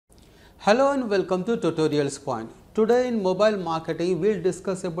Hello and welcome to Tutorialspoint. Today in mobile marketing, we'll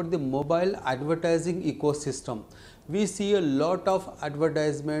discuss about the mobile advertising ecosystem. We see a lot of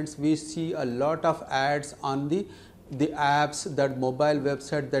advertisements, we see a lot of ads on the apps, that mobile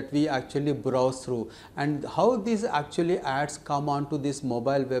website that we actually browse through, and how these actually ads come onto these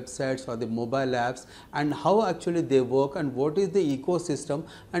mobile websites or the mobile apps, and how actually they work, and what is the ecosystem,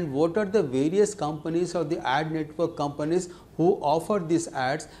 and what are the various companies or the ad network companies who offer these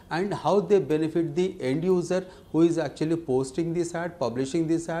ads, and how they benefit the end user who is actually posting this ad, publishing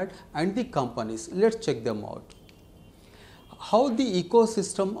this ad, and the companies. Let's check them out. How the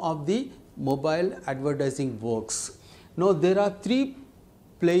ecosystem of the mobile advertising works. Now, there are three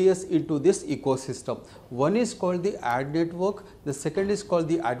players into this ecosystem. One is called the ad network, the second is called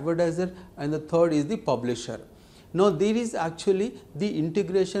the advertiser, and the third is the publisher. Now, there is actually the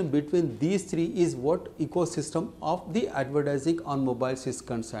integration between these three is what ecosystem of the advertising on mobiles is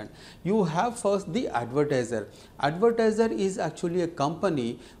concerned. You have first the advertiser. Advertiser is actually a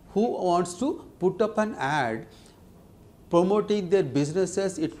company who wants to put up an ad promoting their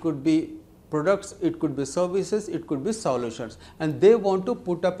businesses. It could be products, it could be services, it could be solutions, and they want to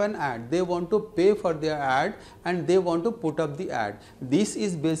put up an ad, they want to pay for their ad, and they want to put up the ad. This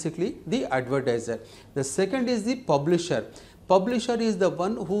is basically the advertiser. The second is the publisher. Publisher is the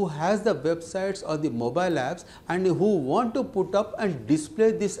one who has the websites or the mobile apps and who want to put up and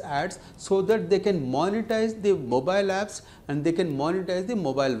display these ads so that they can monetize the mobile apps and they can monetize the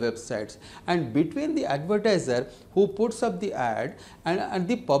mobile websites. And between the advertiser who puts up the ad and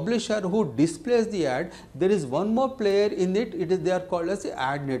the publisher who displays the ad, there is one more player in it. They are called as the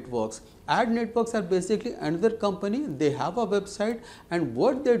ad networks. Ad networks are basically another company. They have a website, and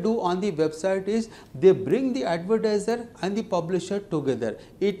what they do on the website is they bring the advertiser and the publisher together.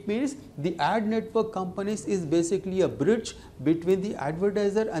 It means the ad network companies is basically a bridge between the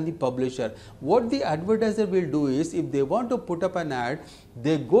advertiser and the publisher. What the advertiser will do is, if they want to put up an ad,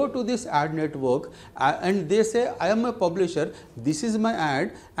 they go to this ad network and they say, I am a publisher, this is my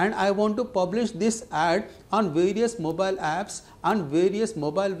ad, and I want to publish this ad on various mobile apps and various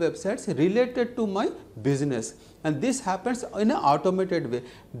mobile websites related to my business. And this happens in an automated way.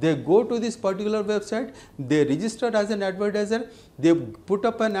 They go to this particular website, they register as an advertiser, they put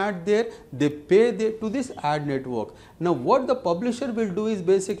up an ad there, they pay to this ad network. Now, what the publisher will do is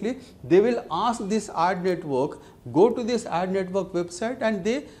basically they will ask this ad network, go to this ad network website, and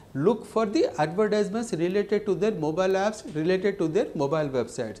they look for the advertisements related to their mobile apps, related to their mobile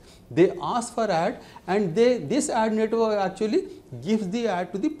websites. They ask for ad, and this ad network actually gives the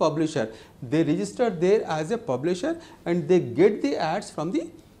ad to the publisher. They register there as a publisher and they get the ads from the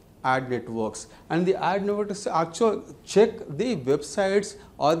ad networks, and the ad networks actually check the websites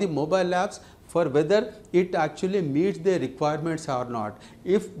or the mobile apps for whether it actually meets their requirements or not.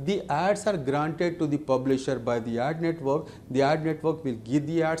 If the ads are granted to the publisher by the ad network will give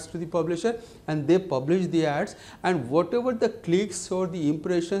the ads to the publisher and they publish the ads, and whatever the clicks or the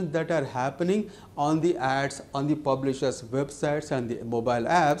impressions that are happening on the ads on the publisher's websites and the mobile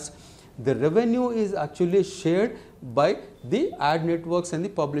apps, the revenue is actually shared by the ad networks and the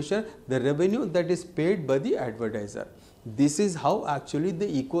publisher, the revenue that is paid by the advertiser. This is how actually the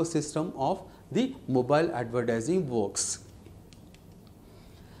ecosystem of the mobile advertising works.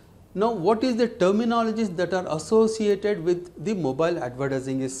 Now, what is the terminologies that are associated with the mobile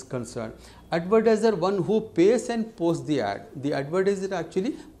advertising is concerned? Advertiser, one who pays and posts the ad. The advertiser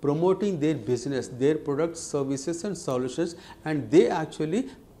actually promoting their business, their products, services and solutions, and they actually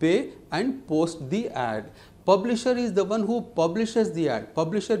pay and post the ad. Publisher is the one who publishes the ad.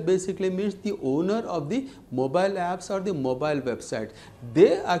 Publisher basically means the owner of the mobile apps or the mobile website.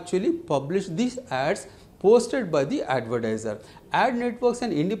 They actually publish these ads posted by the advertiser. Ad networks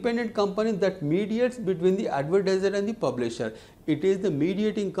an independent company that mediates between the advertiser and the publisher. It is the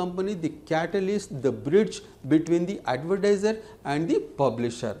mediating company, the catalyst, the bridge between the advertiser and the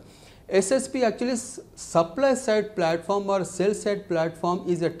publisher. SSP actually supply side platform or sell side platform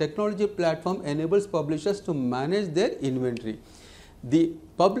is a technology platform enables publishers to manage their inventory. The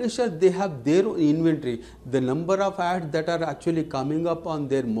publisher, they have their own inventory, the number of ads that are actually coming up on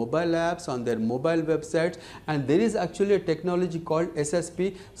their mobile apps, on their mobile websites, and there is actually a technology called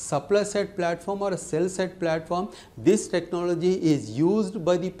SSP, supply side platform or a sell side platform. This technology is used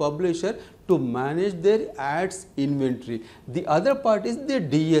by the publisher to manage their ads inventory. The other part is the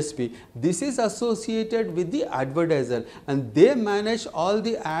DSP. This is associated with the advertiser and they manage all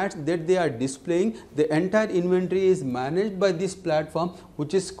the ads that they are displaying. The entire inventory is managed by this platform,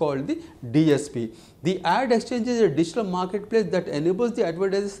 which is called the DSP. The ad exchange is a digital marketplace that enables the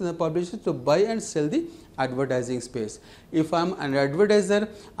advertisers and the publishers to buy and sell the advertising space. If I am an advertiser,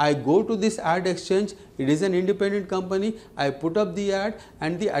 I go to this ad exchange, it is an independent company, I put up the ad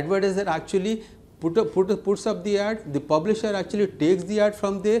and the advertiser actually puts up the ad, the publisher actually takes the ad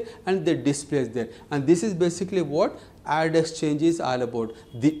from there and they displays there, and this is basically what ad exchange is all about.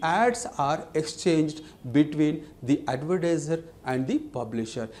 The ads are exchanged between the advertiser and the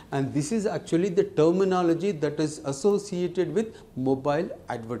publisher, and this is actually the terminology that is associated with mobile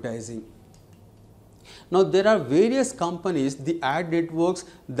advertising. Now, there are various companies, the ad networks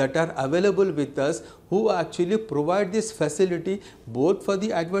that are available with us, who actually provide this facility both for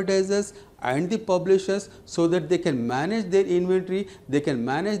the advertisers and the publishers, so that they can manage their inventory, they can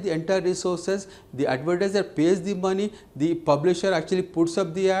manage the entire resources. The advertiser pays the money, the publisher actually puts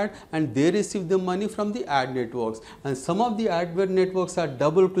up the ad and they receive the money from the ad networks. And some of the advert networks are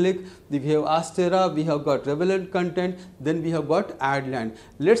DoubleClick, we have Astera, we have got Relevant Content, then we have got Adland.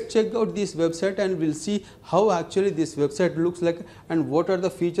 Let's check out this website and we'll see how actually this website looks like and what are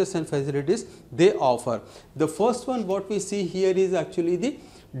the features and facilities they offer. The first one what we see here is actually the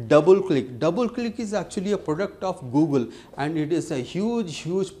DoubleClick. DoubleClick is actually a product of Google, and it is a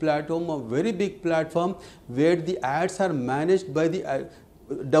huge platform, a very big platform where the ads are managed by the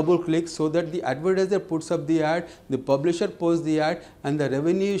DoubleClick, so that the advertiser puts up the ad, the publisher posts the ad, and the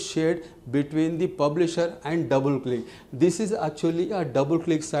revenue is shared between the publisher and DoubleClick. This is actually a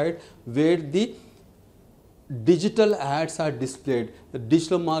DoubleClick site where the digital ads are displayed, the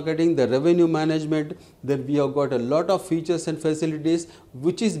digital marketing, the revenue management. Then we have got a lot of features and facilities,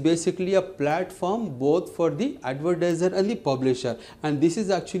 which is basically a platform both for the advertiser and the publisher, and this is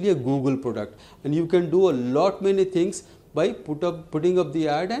actually a Google product, and you can do a lot many things by putting up the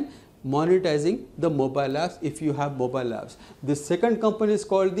ad and monetizing the mobile apps if you have mobile apps. The second company is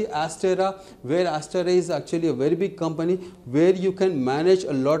called the Astera, where Astera is actually a very big company where you can manage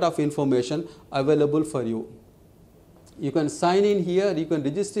a lot of information available for you. You can sign in here, you can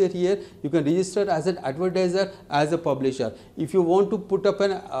register here, you can register as an advertiser, as a publisher. If you want to put up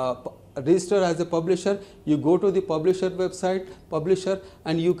an register as a publisher, you go to the publisher website, publisher,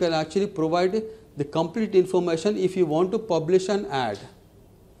 and you can actually provide the complete information if you want to publish an ad,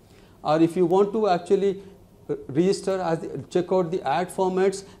 or if you want to actually register as check out the ad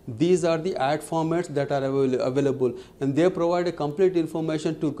formats. These are the ad formats that are available, and they provide a complete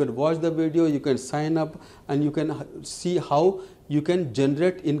information to, you can watch the video, you can sign up, and you can see how you can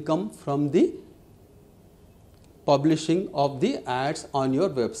generate income from the publishing of the ads on your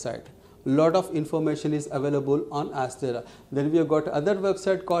website. Lot of information is available on Astera. Then we have got other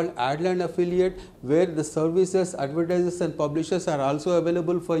website called Adland Affiliate, where the services, advertisers and publishers are also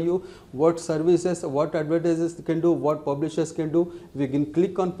available for you. What services, what advertisers can do, what publishers can do. We can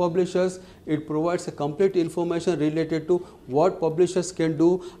click on publishers. It provides a complete information related to what publishers can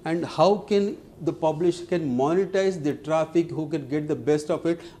do and how can the publisher can monetize the traffic, who can get the best of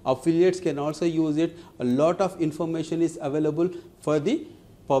it. Affiliates can also use it. A lot of information is available for the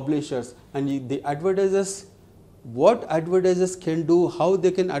publishers, and the advertisers, what advertisers can do, how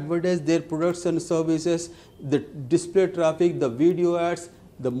they can advertise their products and services, the display traffic, the video ads,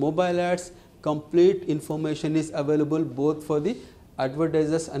 the mobile ads. Complete information is available both for the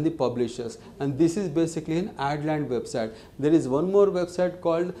advertisers and the publishers, and this is basically an Adland website. There is one more website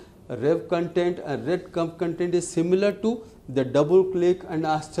called Rev Content, and Red Content is similar to the DoubleClick and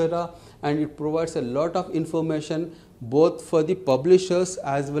Astera, and it provides a lot of information both for the publishers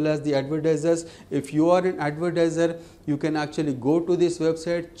as well as the advertisers. If you are an advertiser, you can actually go to this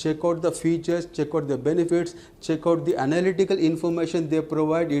website, check out the features, check out the benefits, check out the analytical information they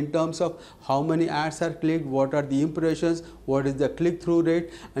provide in terms of how many ads are clicked, what are the impressions, what is the click-through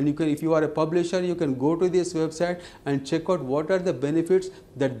rate. And you can, if you are a publisher, you can go to this website and check out what are the benefits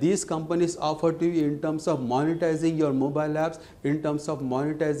that these companies offer to you in terms of monetizing your mobile apps, in terms of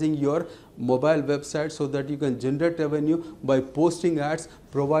monetizing your mobile website, so that you can generate revenue by posting ads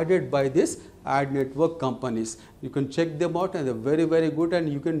provided by this ad network companies. You can check them out, and they're very good,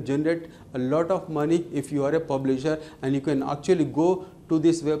 and you can generate a lot of money if you are a publisher. And you can actually go to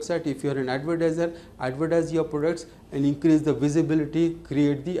this website if you are an advertiser, advertise your products and increase the visibility,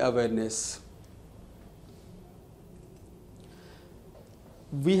 create the awareness.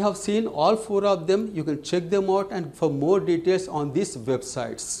 We have seen all four of them. You can check them out, and for more details on these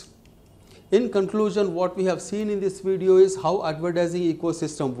websites. In conclusion, what we have seen in this video is how advertising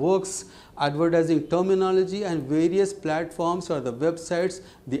ecosystem works, advertising terminology, and various platforms or the websites,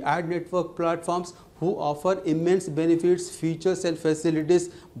 the ad network platforms, who offer immense benefits, features and facilities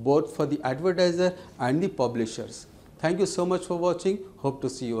both for the advertiser and the publishers. Thank you so much for watching. Hope to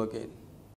see you again.